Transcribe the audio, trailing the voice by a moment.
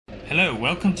Hello,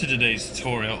 welcome to today's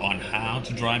tutorial on how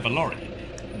to drive a lorry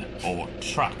or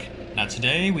truck. Now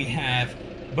today we have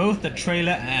both the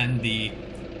trailer and the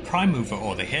prime mover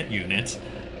or the head unit.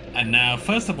 And now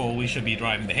first of all we should be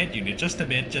driving the head unit just a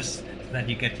bit, just so that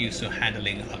you get used to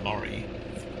handling a lorry.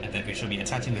 And then we should be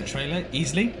attaching the trailer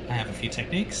easily. I have a few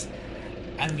techniques.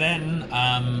 And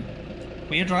then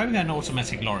we are driving an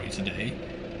automatic lorry today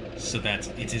so that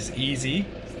it is easy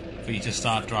for you to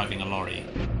start driving a lorry.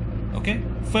 Okay,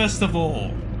 first of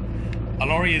all, a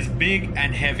lorry is big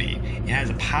and heavy. It has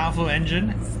a powerful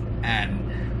engine and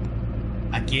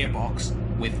a gearbox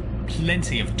with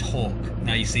plenty of torque.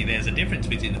 Now you see there's a difference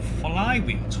between the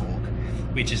flywheel torque,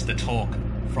 which is the torque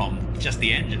from just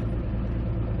the engine,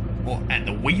 and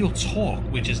the wheel torque,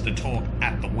 which is the torque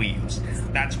at the wheels.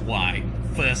 That's why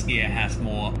first gear has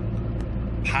more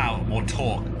power, more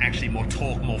torque,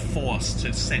 more force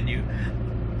to send you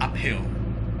uphill,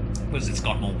 because it's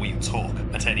got more wheel torque.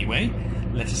 But anyway,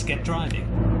 let us get driving.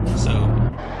 So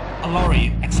a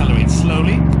lorry accelerates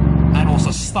slowly and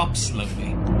also stops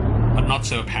slowly, but not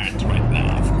so apparent right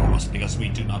now, of course, because we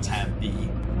do not have the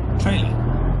trailer,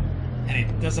 and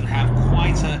it doesn't have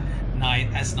quite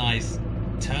as nice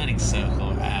turning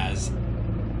circle as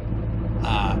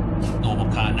a normal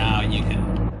car. Now you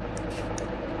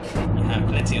have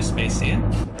plenty of space here,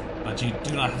 but you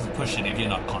do not have to push it if you're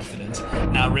not confident.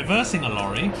 Now reversing a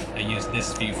lorry, I use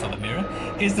this view for the mirror,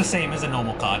 is the same as a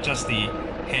normal car, just the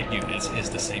head unit is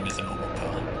the same as a normal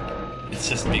car. It's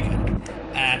just bigger.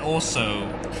 And also,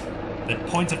 the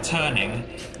point of turning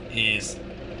is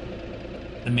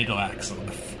the middle axle,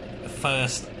 the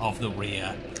first of the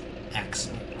rear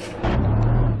axle.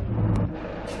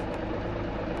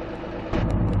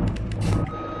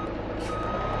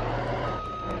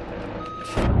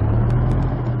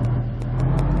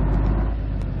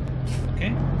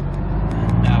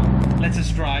 Let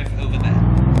us drive over there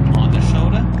on the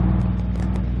shoulder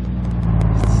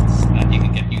so that you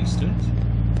can get used to it.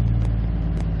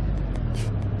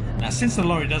 Now since the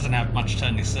lorry doesn't have much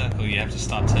turning circle, you have to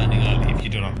start turning early if you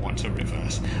do not want to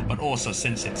reverse. But also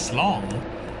since it's long,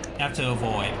 you have to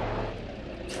avoid.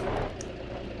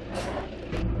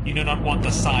 You do not want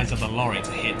the sides of the lorry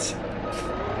to hit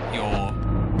your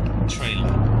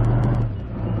trailer.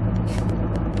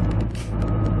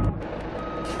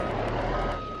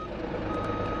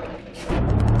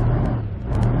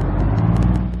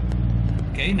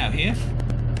 Okay, now here,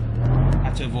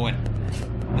 have to avoid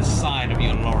the side of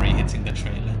your lorry hitting the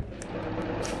trailer.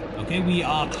 Okay, we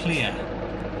are clear,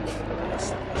 as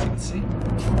you can see.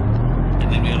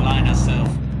 And then we align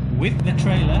ourselves with the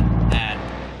trailer, and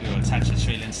we will attach the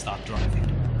trailer and start driving.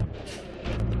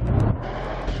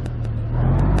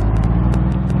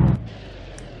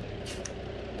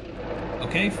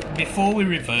 Okay, before we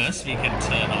reverse, we can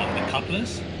turn on the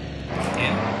couplers.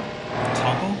 Here,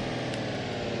 toggle.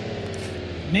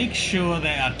 Make sure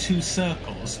there are two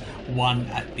circles, one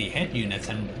at the head unit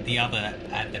and the other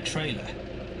at the trailer.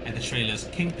 At the trailer's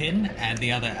kingpin and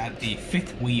the other at the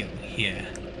fifth wheel here.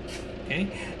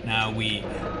 Okay, now we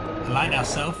align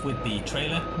ourselves with the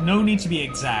trailer. No need to be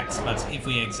exact, but if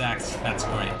we exact, that's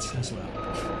great as well.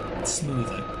 It's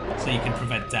smoother, so you can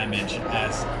prevent damage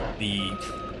as the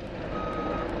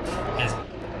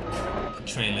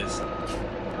trailers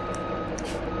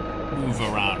move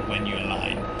around when you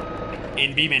align.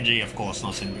 In BeamNG, of course,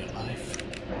 not in real life.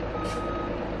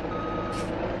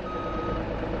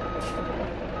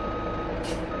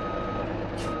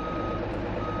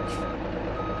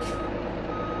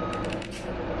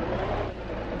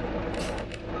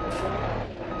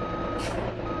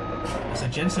 So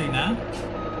gently now.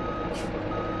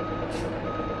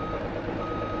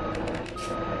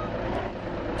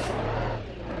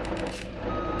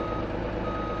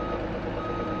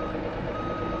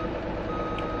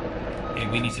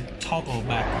 We need to toggle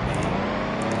back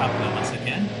the coupler once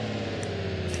again,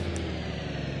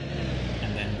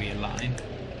 and then realign.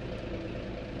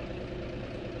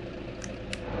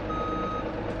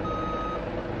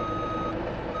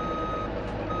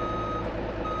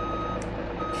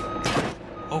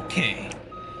 Okay,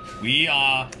 we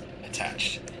are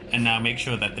attached, and now make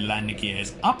sure that the landing gear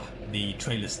is up, the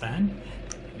trailer stand.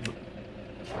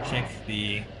 Check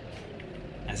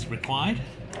as required.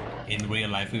 In real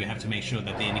life, we have to make sure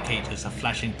that the indicators are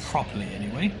flashing properly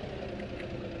anyway.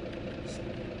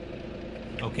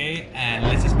 Okay, and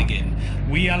let us begin.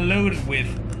 We are loaded with,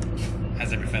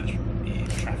 as I prefer the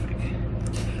traffic,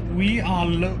 we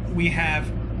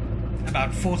have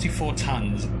about 44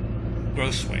 tons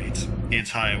gross weight. The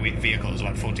entire vehicle is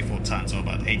about 44 tons, or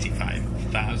about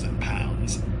 85,000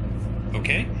 pounds.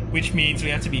 Okay, which means we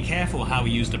have to be careful how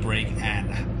we use the brake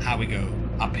and how we go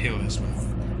uphill as well.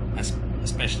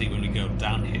 especially when we go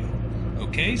downhill.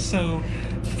 Okay, so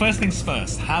first things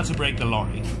first, how to brake the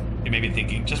lorry. You may be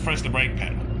thinking, just press the brake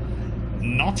pedal.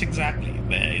 Not exactly.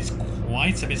 There is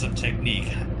quite a bit of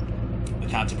technique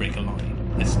with how to brake a lorry.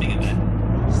 Let's begin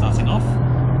then. Starting off,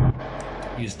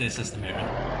 use this as the mirror.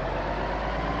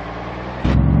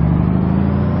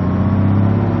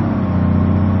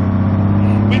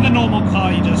 With a normal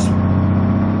car, you just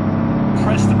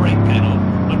press the brake pedal,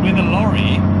 but with a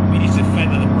lorry, we need to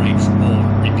feather the brakes or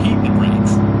repeat the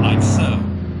brakes, like so.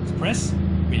 So press,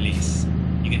 release.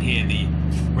 You can hear the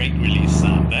brake release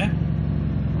sound there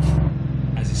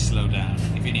as you slow down.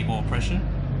 If you need more pressure,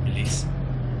 release,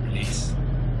 release,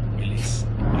 release,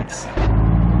 like so.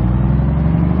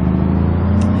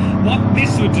 What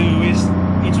this will do is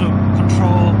it will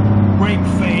control brake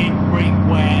fade, brake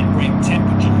wear, and brake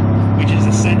temperature, which is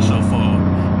essential for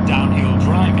downhill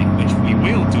driving, which we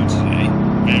will do today.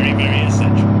 Very, very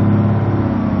essential.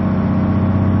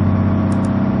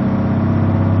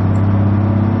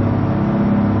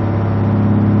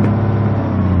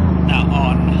 Now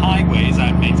on highways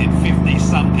I've maintained 50,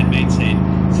 some can maintain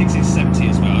 60, 70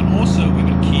 as well, and also we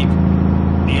will keep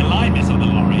the alignment of the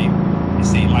lorry, you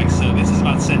see, like so. This is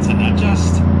about center now,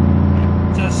 just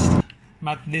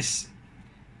about this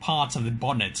part of the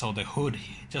bonnet or the hood,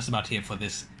 just about here for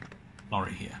this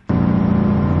lorry here.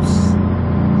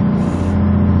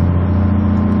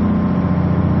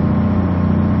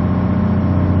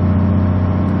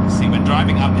 See, when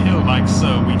driving uphill like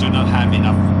so, we do not have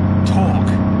enough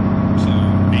torque to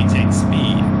maintain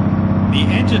speed. The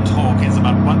engine torque is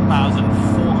about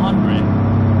 1,400,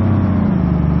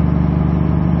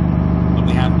 but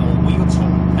we have more wheel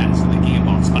torque thanks to the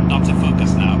gearbox, but not to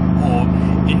focus now. Or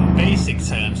in basic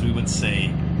terms, we would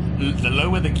say the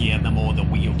lower the gear, the more the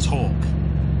wheel torque.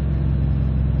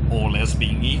 All else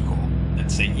being equal,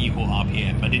 let's say equal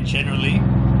RPM, but in generally,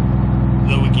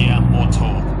 lower gear, more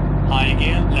torque. Higher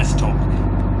gear, less torque.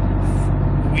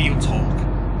 Wheel torque.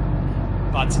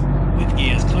 But with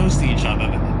gears close to each other,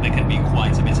 there can be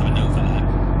quite a bit of an overlap.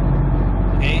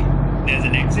 Okay, there's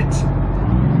an exit.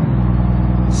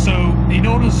 So, in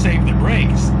order to save the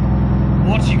brakes,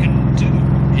 what you can do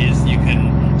is you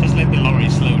can just let the lorry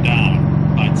slow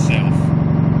down by itself.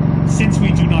 Since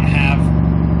we do not have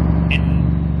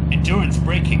endurance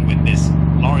braking with this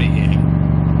lorry here,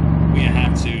 we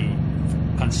have to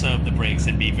conserve the brakes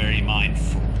and be very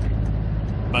mindful.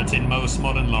 But in most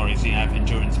modern lorries you have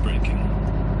endurance braking.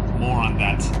 More on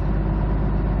that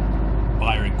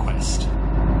by request.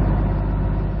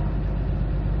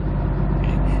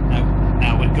 Okay.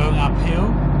 Now when going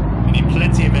uphill, we need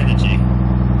plenty of energy.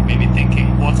 You may be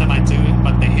thinking, what am I doing?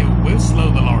 But the hill will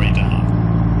slow the lorry down.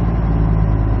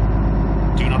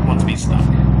 Do not want to be stuck.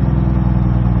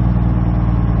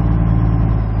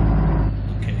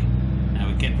 Okay, now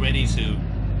we get ready to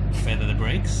feather the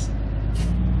brakes.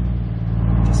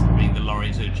 Just bring the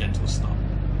lorry to a gentle stop.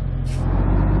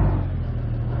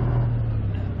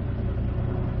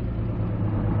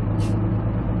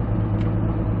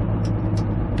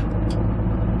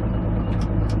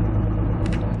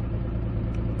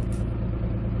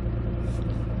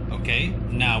 Okay,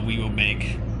 now we will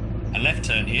make a left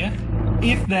turn here.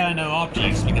 If there are no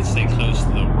objects, we can stay close to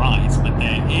the right, but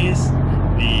there is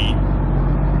the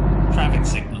traffic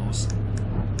signals.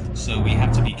 So we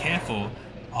have to be careful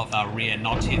of our rear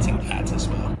not hitting that as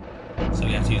well. So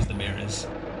we have to use the mirrors.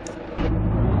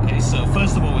 Okay, so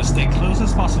first of all, we'll stay close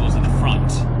as possible to the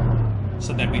front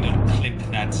so that we don't clip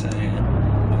that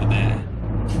over there.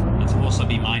 But also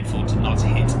be mindful to not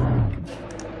hit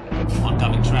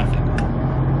oncoming traffic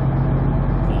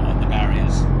or the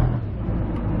barriers.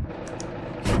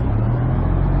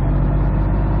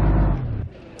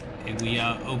 Okay, we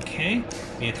are okay.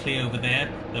 We are clear over there.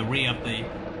 The rear of the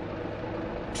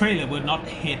trailer would not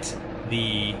hit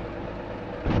the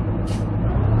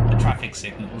traffic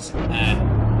signals, and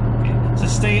okay,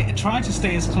 so try to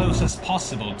stay as close as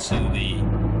possible to the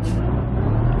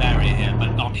barrier here,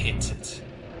 but not hit it.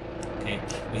 Okay,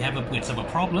 we have a bit of a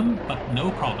problem, but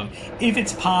no problem. If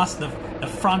it's past the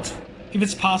front, if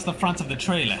it's past the front of the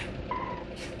trailer,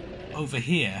 over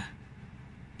here,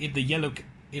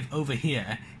 if over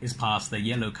here is past the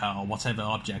yellow car or whatever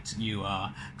object you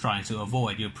are trying to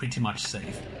avoid, you're pretty much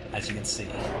safe, as you can see.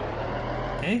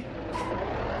 Okay,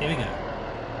 here we go.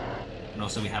 And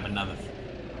also we have another.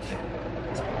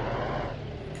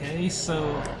 Okay,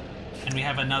 so, and we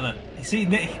have another. You see,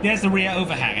 there's the rear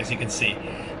overhang, as you can see.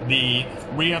 The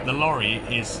rear of the lorry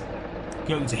is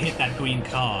going to hit that green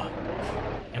car.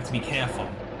 You have to be careful.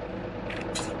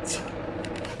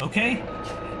 Okay?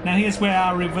 Now here's where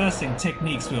our reversing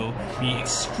techniques will be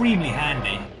extremely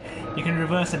handy. you can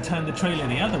reverse and turn the trailer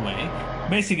the other way.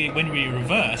 Basically, when we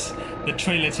reverse, the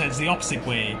trailer turns the opposite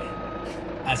way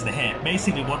as the head.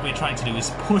 Basically, what we're trying to do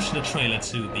is push the trailer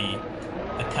to the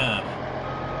curb.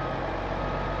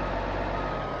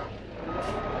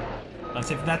 But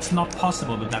if that's not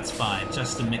possible, then that's fine.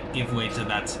 Just to give way to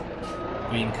that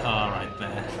green car right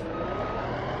there.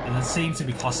 And it seems to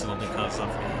be possible because of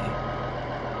the...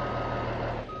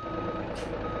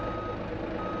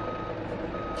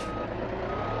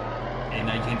 Okay,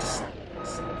 now you can just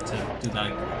do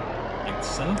that like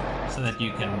so that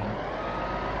you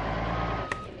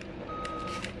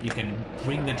can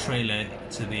bring the trailer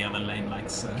to the other lane like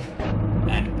so,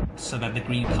 and so that the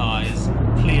green car is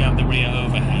clear of the rear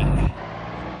overhang.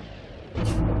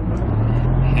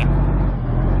 Yep.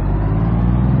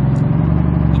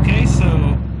 Okay, so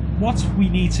what we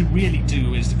need to really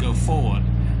do is to go forward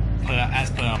as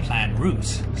per our planned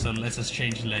route. So let us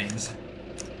change lanes.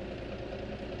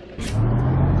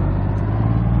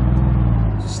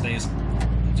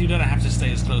 You don't have to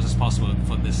stay as close as possible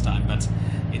for this time, but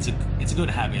it's a good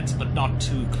habit, but not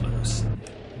too close.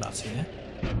 That's here.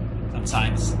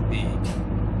 Sometimes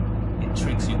it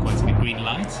tricks you quite a bit. Green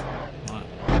light.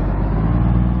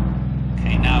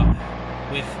 Okay, now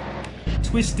with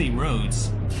twisty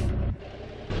roads,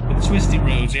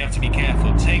 you have to be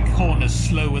careful. Take corners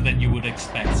slower than you would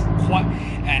expect.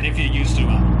 And if you're used to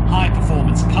a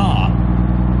high-performance car,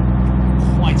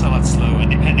 quite a lot slower,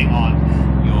 depending on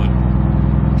your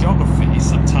geography.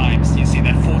 Sometimes you see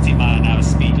that 40-mile-an-hour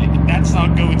speed limit. That's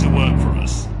not going to work for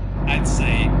us. I'd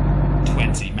say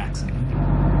 20 maximum.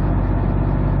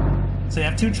 So you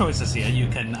have two choices here. You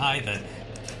can either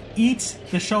eat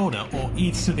the shoulder or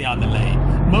eat to the other lane.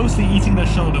 Mostly eating the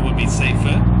shoulder would be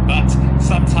safer, but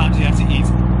sometimes you have to eat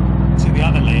to the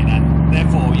other lane, and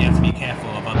therefore you have to be careful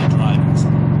of other drivers.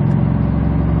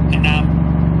 And now,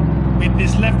 with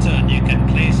this left turn, you can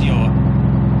place your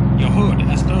hood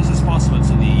as close as possible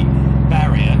to the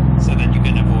barrier so that you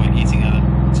can avoid eating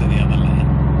to the other lane,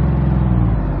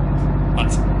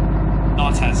 but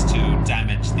not as to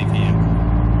damage the vehicle.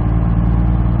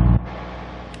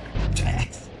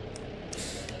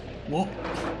 What?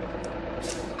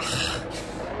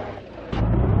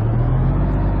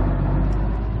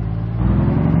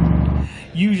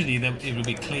 Usually it will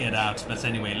be cleared out, but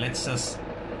anyway, let's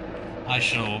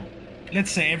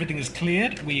say everything is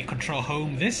cleared. We control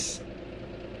home this.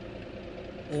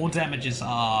 All damages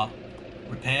are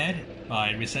repaired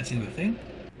by resetting the thing.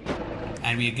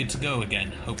 And we are good to go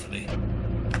again, hopefully.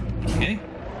 Okay,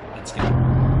 let's go.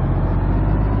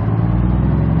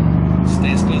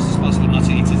 Stay as close as possible, not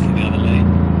to eat it in the other lane.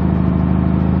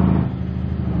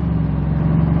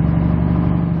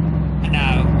 And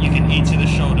now you can eat to the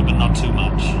shoulder, but not too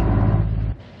much.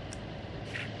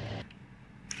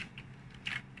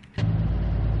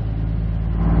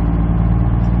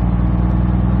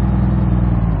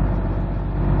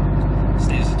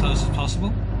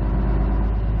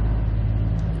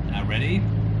 Now ready?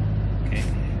 Okay,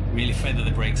 really feather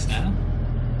the brakes now.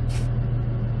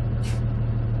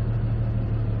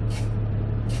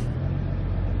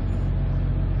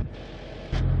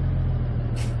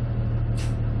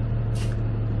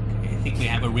 Okay, I think we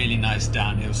have a really nice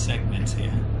downhill segment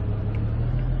here.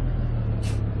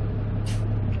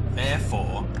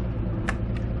 Therefore,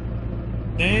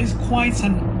 there's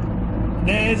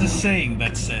a saying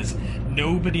that says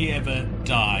nobody ever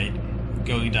died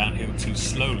going downhill too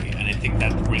slowly, and I think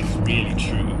that rings really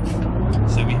true.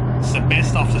 So it's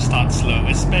best off to start slow,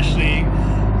 especially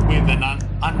with an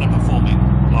underperforming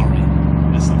lorry.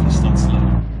 Best off to start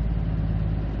slow.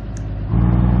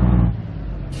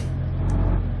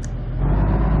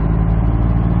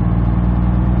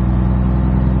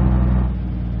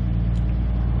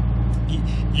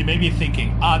 You may be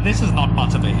thinking, this is not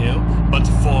much of a hill, but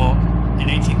for an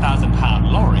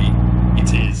 80,000-pound lorry,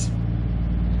 it is.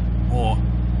 Or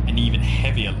an even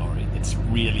heavier lorry, it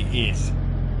really is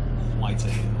quite a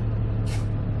hill.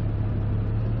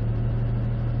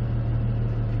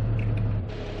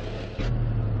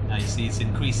 Now you see it's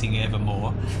increasing ever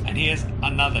more, and here's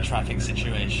another traffic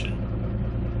situation.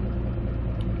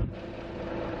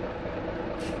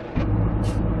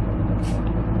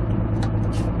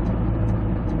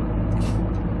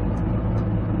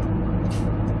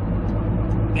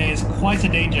 There's quite a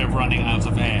danger of running out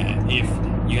of air if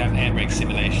you have air brake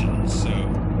simulations, so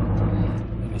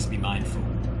you must be mindful.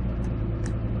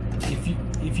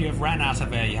 If you have ran out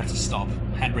of air, you have to stop,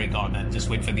 handbrake on, and just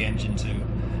wait for the engine to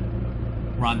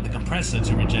run the compressor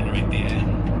to regenerate the air.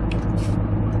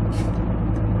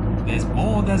 There's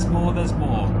more, there's more, there's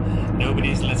more.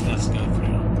 Nobody's letting us go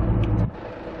through.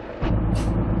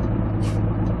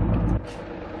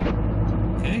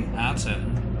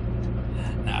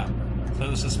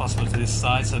 close as possible to this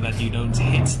side so that you don't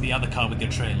hit the other car with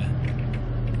your trailer.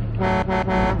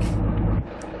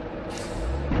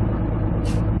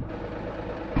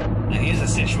 Now here's a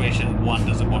situation one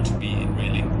doesn't want to be in,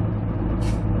 really.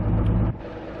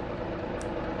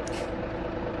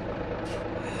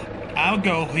 Our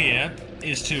goal here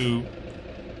is to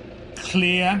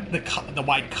clear the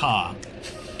white car.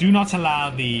 Do not allow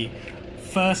the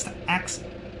first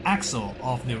axle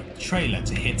of the trailer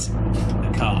to hit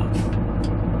the car.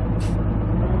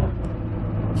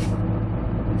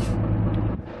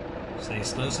 Stay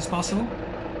as close as possible.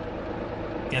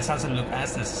 Guess doesn't look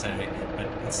as necessary, but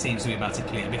it seems to be about to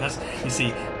clear because you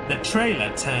see the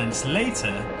trailer turns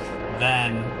later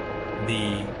than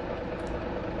the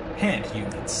head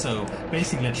unit. So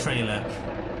basically the trailer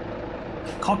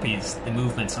copies the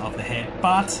movements of the head,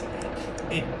 but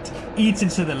it eats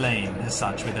into the lane as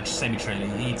such. With a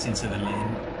semi-trailer, it eats into the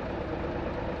lane.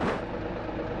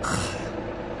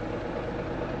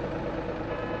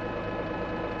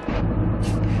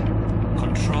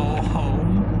 Control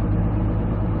home.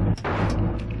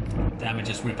 Damage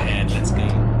is repaired. Let's go.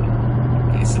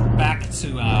 Okay, so back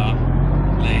to our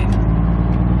lane.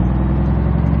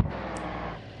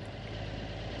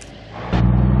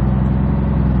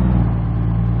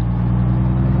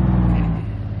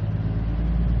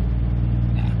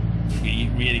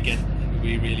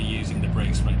 We're really using the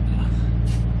brakes right now.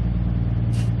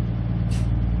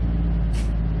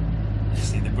 You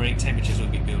see, the brake temperatures will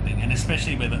be building, and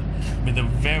especially with a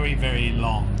very, very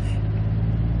long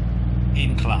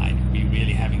incline, we're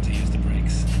really having to use the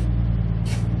brakes.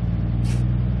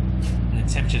 And the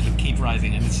temperatures will keep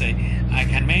rising, and say I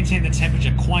can maintain the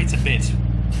temperature quite a bit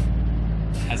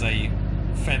as I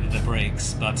feather the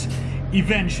brakes, but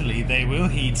eventually they will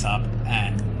heat up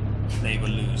and they will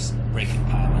lose braking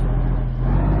power.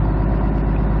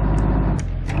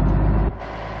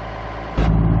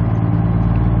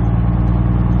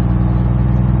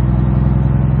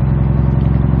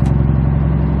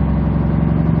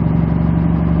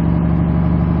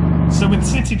 So with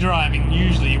city driving,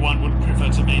 usually one would prefer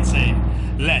to maintain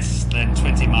less than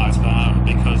 20 miles per hour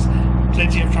because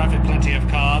plenty of traffic, plenty of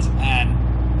cars, and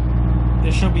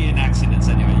there should be an accidents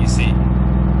anyway, you see.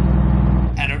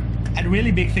 And a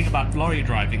really big thing about lorry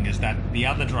driving is that the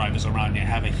other drivers around you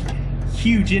have a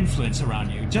huge influence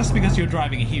around you. Just because you're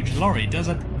driving a huge lorry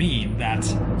doesn't mean that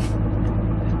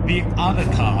the other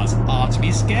cars are to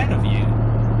be scared of you.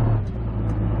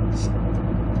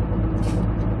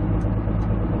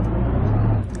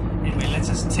 Anyway, let's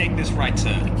just take this right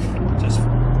turn, just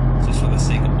for the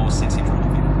sake of more city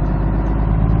driving.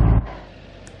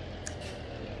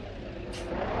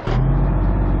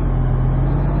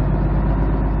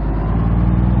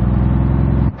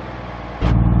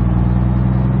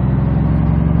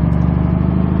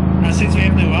 Since we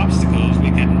have no obstacles, we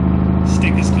can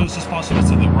stick as close as possible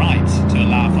to the right to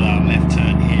allow for our left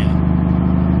turn here.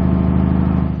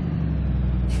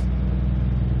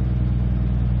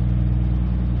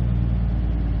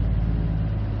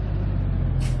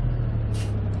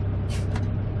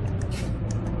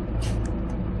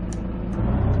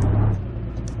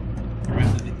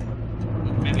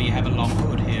 Remember you have a long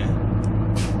hood here.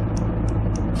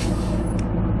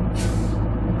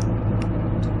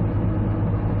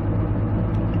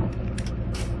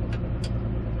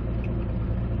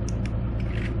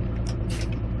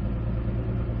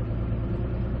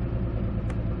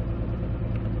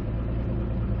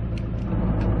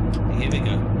 Here we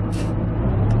go.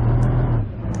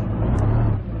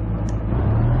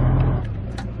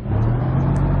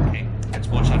 Okay, let's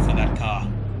watch out for that car.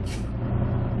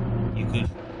 You could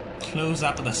close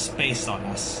up with a space on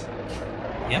us.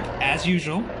 Yep, as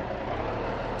usual.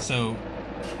 So,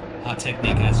 our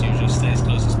technique as usual, stay as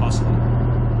close as possible.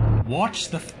 Watch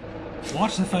the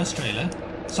first trailer.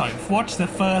 Sorry, watch the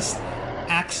first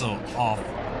axle of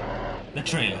the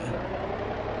trailer.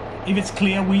 If it's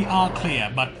clear, we are clear,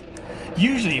 but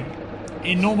usually,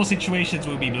 in normal situations,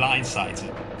 we'll be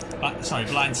blindsided,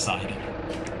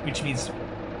 which means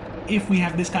if we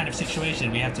have this kind of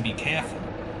situation, we have to be careful.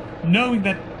 Knowing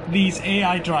that these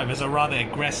AI drivers are rather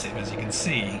aggressive, as you can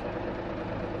see,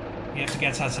 we have to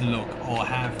get us a look or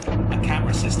have a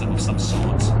camera system of some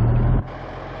sort.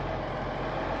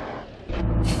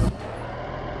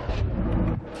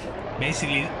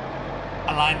 Basically,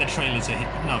 align the trailer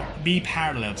to be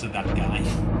parallel to that guy,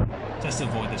 just to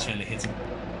avoid the trailer hitting.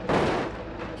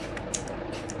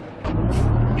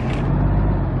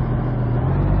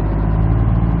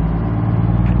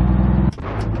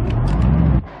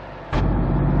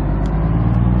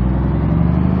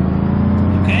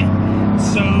 Okay,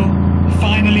 so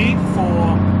finally,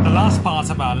 for the last part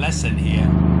of our lesson here,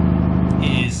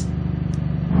 is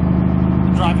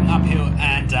driving uphill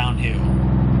and downhill.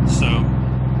 So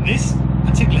this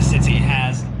particular city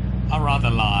has a rather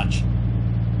large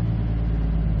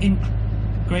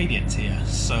gradient here,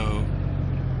 so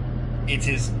it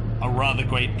is a rather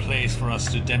great place for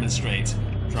us to demonstrate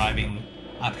driving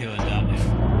uphill and downhill.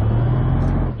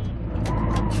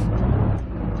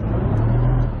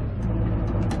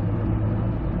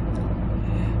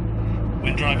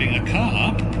 When driving a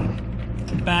car,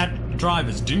 bad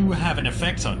drivers do have an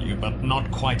effect on you, but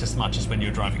not quite as much as when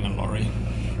you're driving a lorry.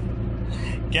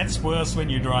 Gets worse when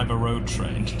you drive a road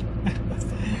train.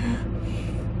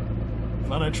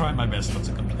 But I try my best not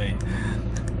to complain.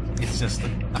 It's just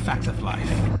a fact of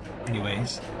life.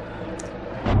 Anyways.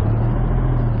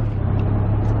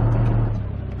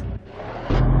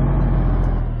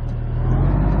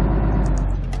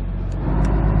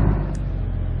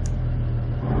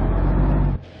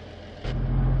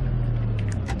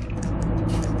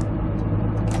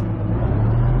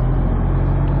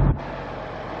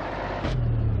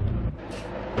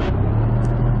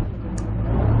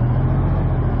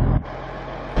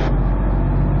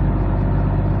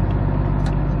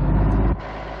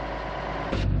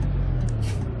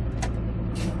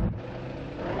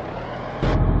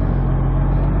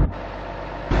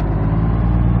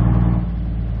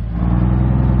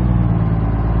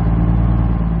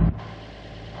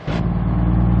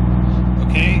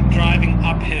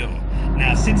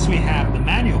 Since we have the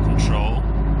manual control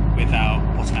with our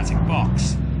automatic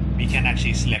box, we can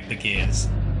actually select the gears.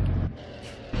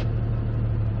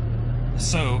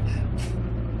 So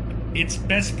it's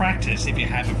best practice, if you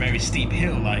have a very steep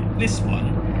hill like this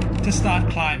one, to start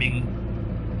climbing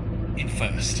in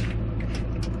first,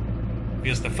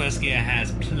 because the first gear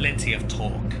has plenty of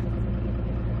torque,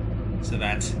 so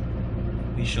that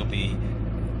we shall be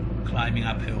climbing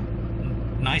uphill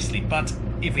nicely. But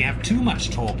if we have too much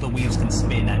torque, the wheels can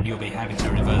spin and you'll be having to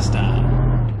reverse down,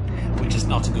 which is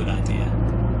not a good idea.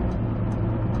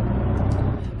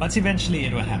 But eventually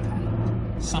it will happen.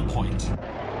 At some point.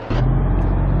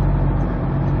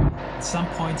 At some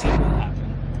point it will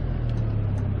happen.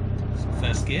 So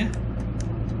first gear.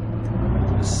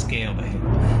 Scale the hill.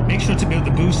 Make sure to build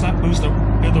the boost up, build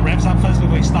the revs up first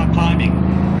before you start climbing.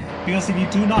 Because if you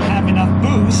do not have enough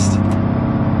boost,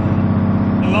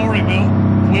 the lorry will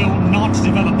not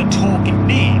develop the torque it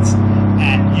needs,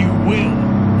 and you will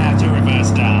have to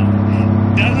reverse down.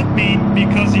 Doesn't mean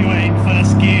because you are in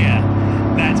first gear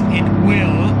that it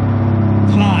will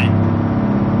climb.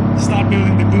 Start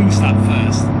building the boost up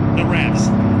first, the revs.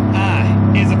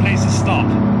 Here's a place to stop.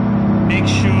 Make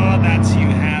sure that you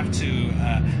have to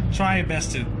try your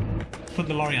best to put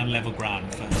the lorry on level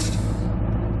ground first.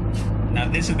 Now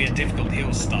this will be a difficult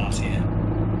hill start here.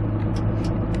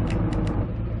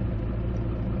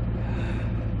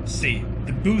 See,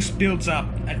 the boost builds up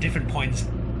at different points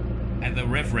at the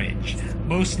rev range.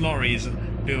 Most lorries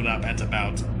build up at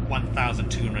about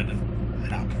 1,200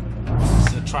 and up.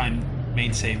 So try and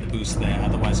maintain the boost there,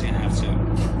 otherwise you have to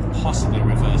possibly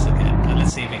reverse again. But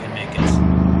let's see if we can make it.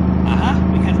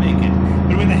 We can make it.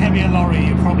 But with a heavier lorry,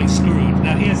 you're probably screwed.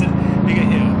 Now here's a bigger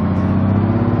hill.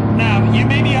 Now, you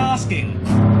may be asking,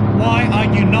 why are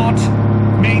you not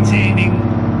maintaining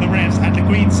the revs at the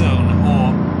green zone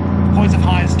or points of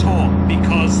highest torque?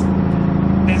 Because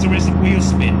there's a risk of wheel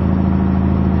spin,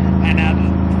 and now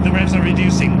the revs are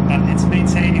reducing, but it's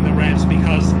maintaining the revs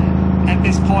because at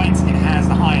this point it has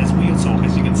the highest wheel torque,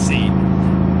 as you can see,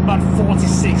 about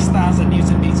 46,000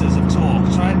 Newton meters of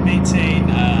torque. Try and maintain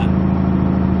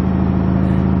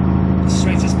as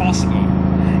straight as possible.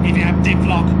 If you have dip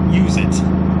lock, use it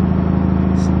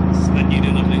so that you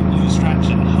do not lose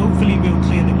traction. Hopefully we'll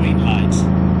clear the green light,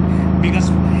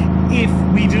 because if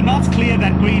we do not clear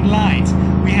that green light,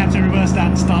 we have to reverse that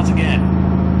and start again.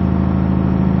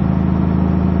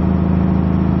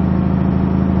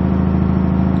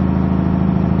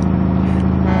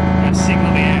 Let's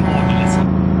signal the air horn a little.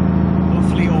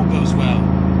 Hopefully all goes well.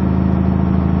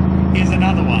 Here's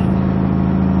another one.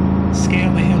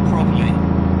 Scale the hill properly.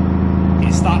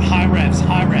 You start high revs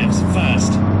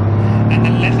first, and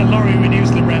then let the lorry reduce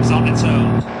the revs on its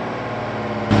own.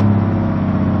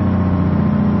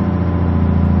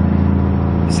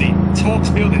 Torque's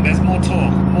building, there's more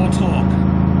torque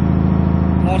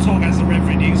as the rev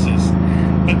reduces.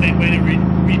 But then when it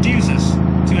reduces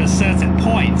to a certain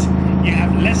point, you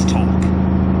have less torque.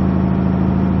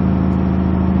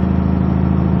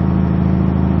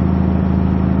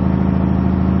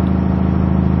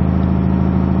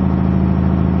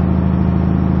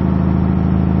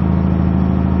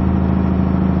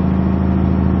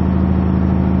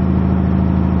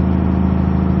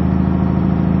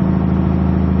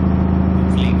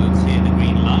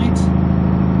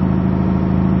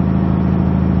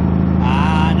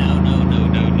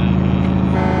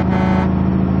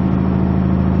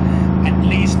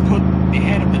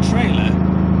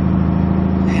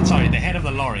 ahead of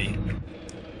the lorry.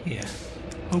 Here.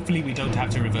 Hopefully we don't have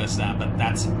to reverse that, but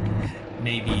that's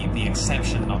maybe the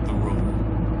exception, not the rule.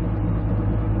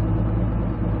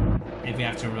 If we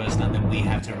have to reverse that, then we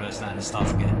have to reverse that and start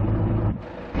again.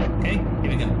 Okay,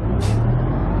 here we go.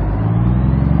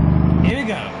 Here we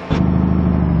go.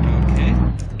 Okay.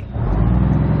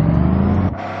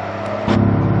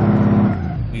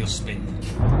 Wheel spin.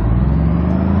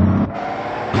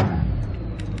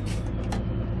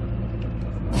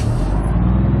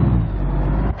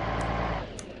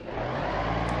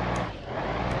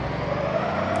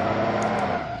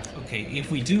 Okay,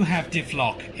 if we do have diff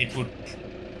lock, it would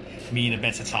mean a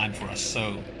better time for us,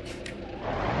 so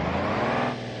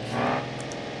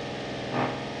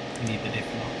we need the diff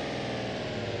lock.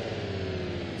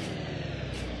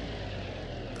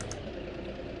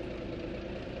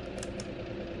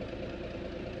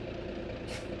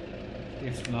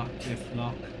 Diff lock, diff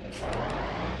lock.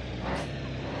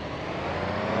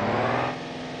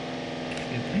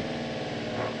 Excuse me.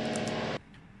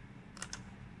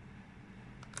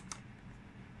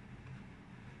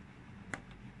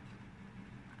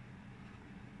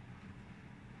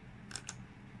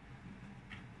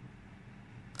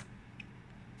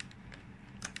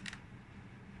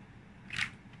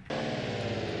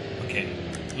 Okay,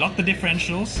 lock the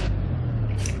differentials.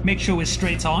 Make sure we're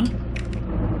straight on.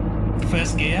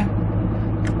 First gear.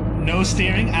 No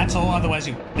steering at all, otherwise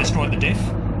you destroy the diff.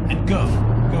 And go.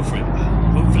 Go for it.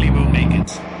 Hopefully we'll make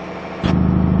it.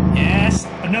 Yes,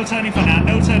 but no turning for now,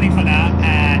 no turning for now.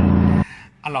 And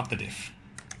unlock the diff.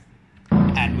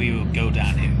 And we will go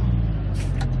downhill.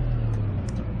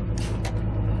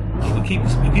 We'll keep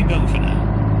going for now.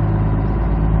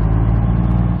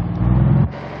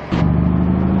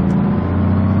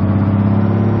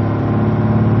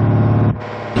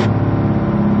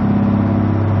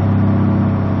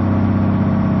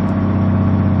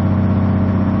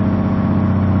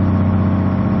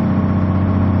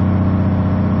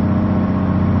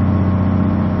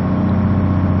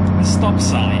 Stop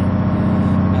sign.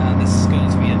 This is going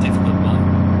to be a difficult one.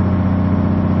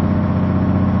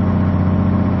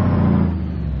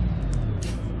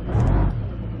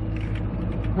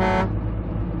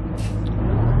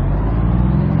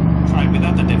 Try it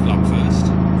without the diff lock first.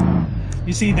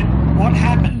 You see that what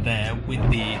happened there with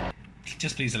the...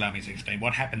 Just please allow me to explain.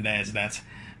 What happened there is that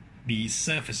the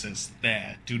surfaces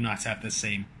there do not have the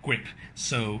same grip.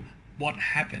 So what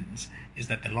happens is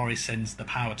that the lorry sends the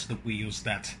power to the wheels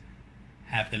that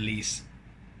have the least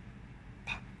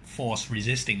force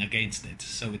resisting against it,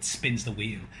 so it spins the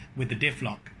wheel. With the diff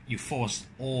lock, you force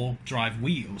all drive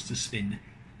wheels to spin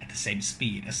at the same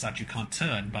speed. As such, you can't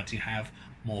turn, but you have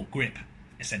more grip,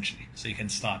 essentially. So you can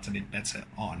start a bit better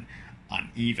on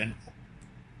uneven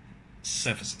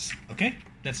surfaces. Okay,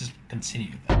 let's just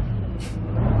continue then.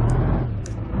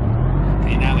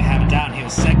 Okay, now we have a downhill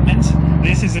segment.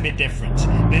 This is a bit different.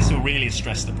 This will really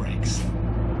stress the brakes.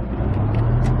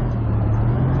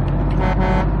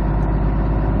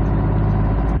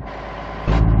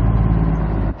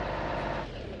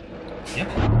 Yep.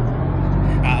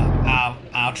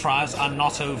 Our trials are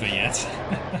not over yet.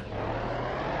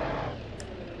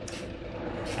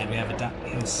 And we have a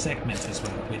downhill segment as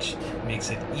well, which makes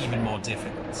it even more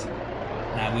difficult.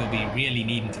 Now we'll be really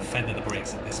needing to feather the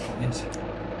brakes at this point.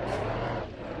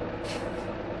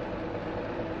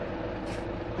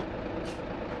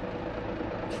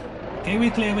 Okay,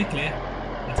 we're clear, we're clear.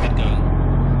 Let's get going.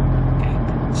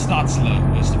 Okay, start slow,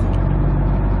 first of all.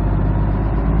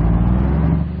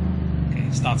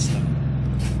 Okay, start slow.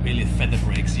 Really feather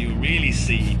brakes. You really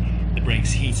see the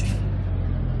brakes heating.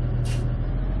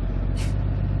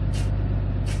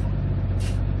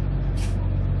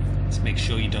 Just make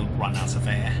sure you don't run out of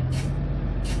air.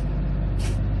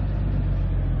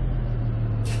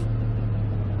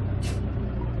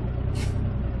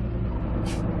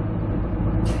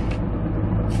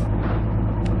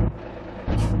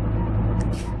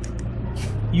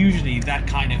 Usually that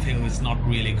kind of hill is not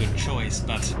really a good choice,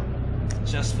 but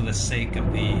just for the sake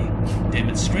of the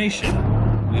demonstration,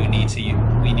 we need to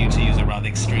use a rather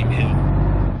extreme hill.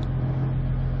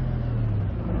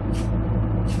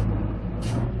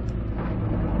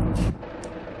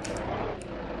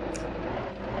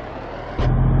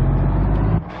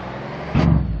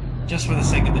 Just for the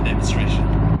sake of the demonstration.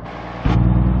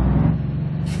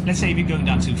 Let's say if you're going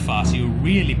down too fast, you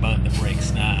really burn the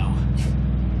brakes now.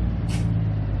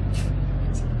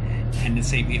 And let's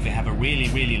say if you have a really,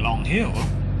 really long hill,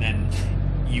 then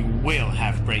you will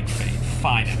have brake fade,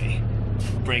 finally.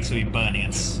 Brakes will be burning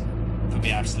and will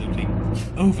be absolutely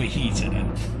overheated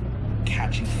and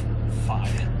catching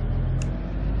fire.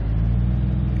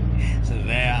 So So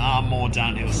there are more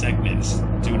downhill segments,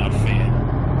 do not fear.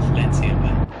 Plenty of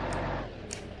them.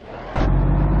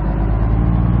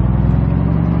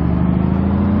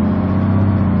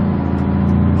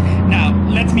 Now,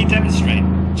 let me demonstrate,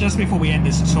 just before we end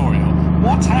this tutorial,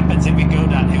 what happens if we go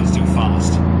down hills too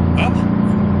fast. Well,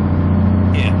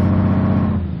 here.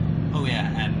 Oh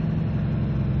yeah,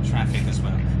 and traffic as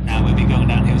well. Now we'll be going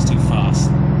down hills too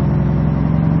fast.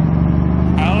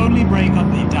 I'll only brake on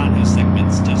the downhill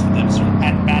segments just for demonstration,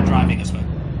 and bad driving as well.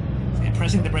 And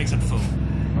pressing the brakes at full.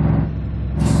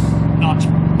 Not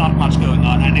much going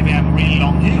on, and if we have a really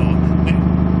long hill,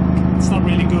 then it's not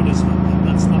really good as well.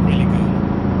 That's not really good.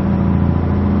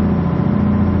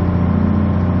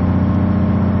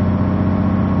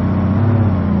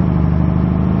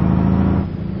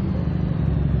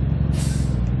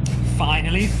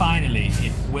 Finally,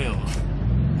 it will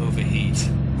overheat.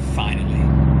 Finally.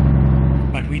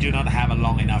 But we do not have a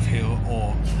long enough hill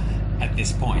or at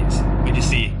this point. But you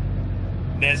see,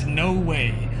 there's no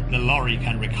way the lorry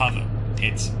can recover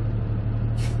its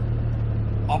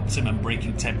optimum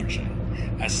braking temperature.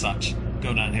 As such,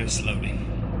 go downhill slowly.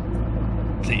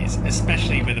 Please,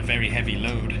 especially with a very heavy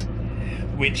load.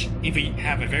 Which, if we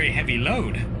have a very heavy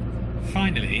load,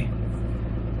 finally,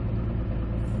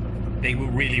 they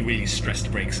will really stress the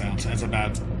brakes out. At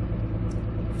about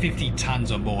 50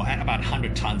 tons or more, at about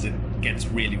 100 tons, it gets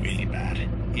really bad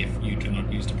if you do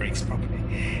not use the brakes properly.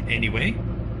 Anyway,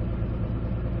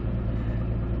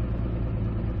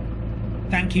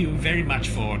 thank you very much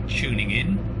for tuning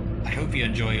in. I hope you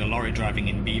enjoy your lorry driving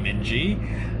in BeamNG.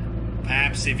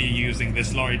 Perhaps if you're using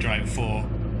this lorry drive for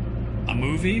a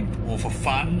movie, or for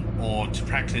fun, or to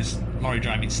practice lorry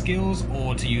driving skills,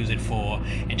 or to use it for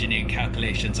engineering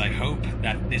calculations, I hope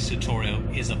that this tutorial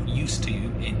is of use to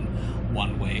you in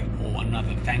one way or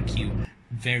another. Thank you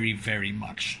very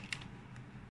much.